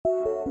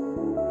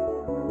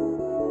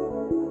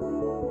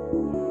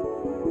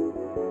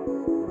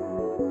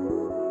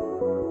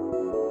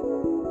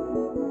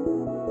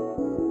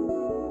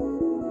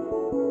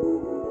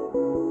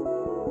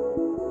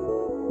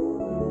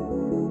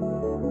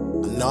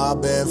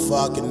I've been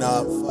fucking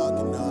up.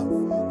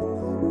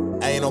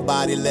 Ain't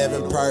nobody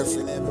living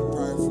perfect.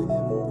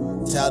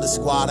 Tell the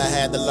squad I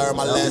had to learn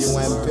my lesson.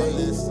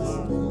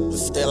 But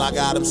still I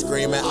got them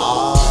screaming,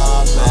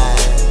 oh man.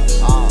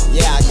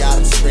 Yeah, I got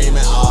them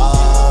screaming,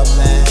 oh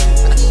man.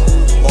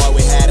 Boy,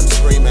 we had them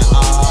screaming,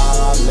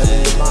 oh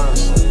man.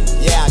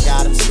 Yeah, I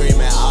got them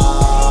screaming,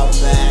 oh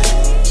man.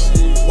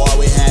 Boy,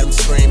 we had them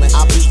screaming.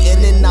 I be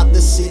in and out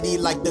the city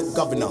like the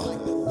governor.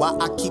 Why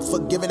I keep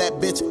forgiving that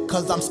bitch?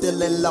 Cause I'm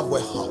still in love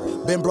with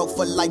her. Been broke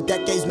for like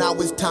decades, now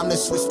it's time to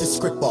switch the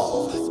script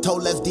off.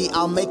 Told SD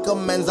I'll make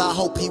amends, I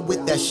hope he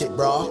with that shit,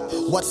 bro.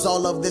 What's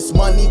all of this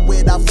money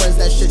with our friends?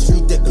 That shit's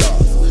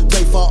ridiculous.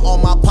 Pray for all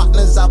my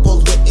partners, I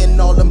post within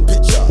all them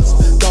pictures.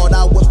 Thought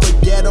I would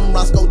forget them,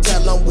 Roscoe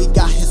tell them we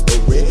got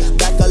history.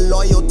 Back of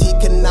loyalty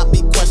cannot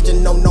be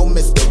questioned, no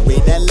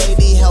mystery. That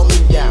lady held me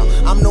down,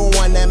 I'm the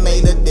one that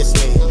made her diss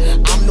me.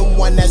 I'm the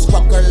one that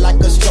struck her like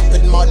a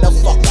stupid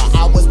motherfucker.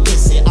 I was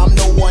pissy, I'm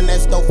the one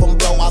that stole from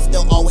bro, I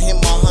still owe him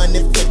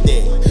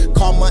 150.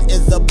 Karma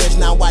is a bitch,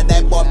 now why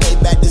that boy pay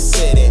back the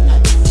city?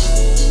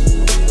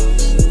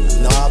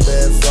 No, I've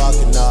been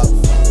fucking up.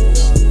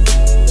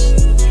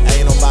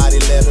 Ain't nobody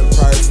living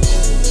perfect.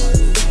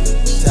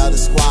 Tell the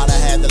squad I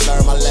had to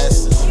learn my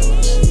lesson.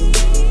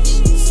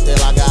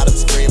 Still I got them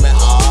screaming,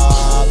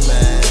 oh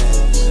man.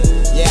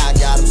 Yeah, I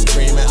got them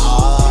screaming,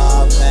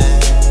 oh man.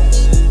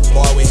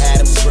 Boy, we had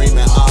them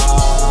screaming,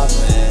 oh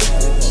man.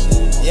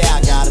 Yeah,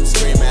 I got them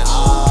screaming,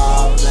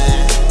 oh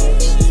man.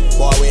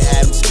 Boy, we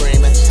had them screaming.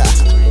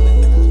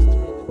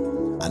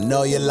 I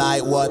know you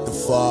like, what the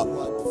fuck?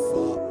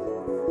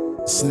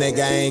 This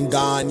nigga ain't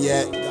gone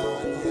yet.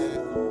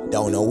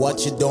 Don't know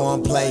what you're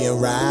doing playing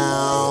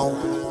around.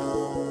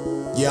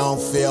 You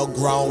don't feel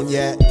grown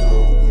yet.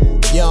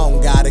 You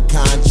don't got a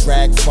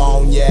contract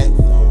phone yet.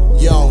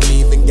 You don't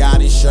even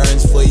got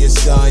insurance for your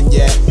son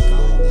yet.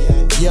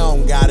 You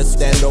don't got a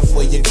stand up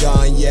for your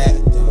gun yet.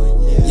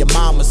 Your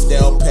mama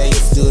still pay your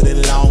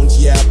student loans,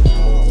 yep.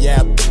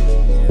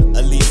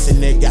 At least a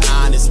nigga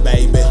honest,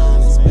 baby.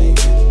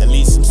 At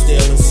least I'm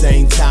still in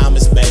St.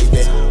 Thomas, baby.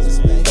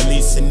 At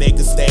least a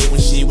nigga stayed when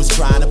she was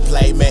trying to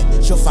play me.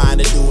 She'll find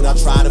a dude, I'll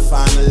try to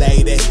find a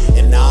lady.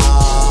 And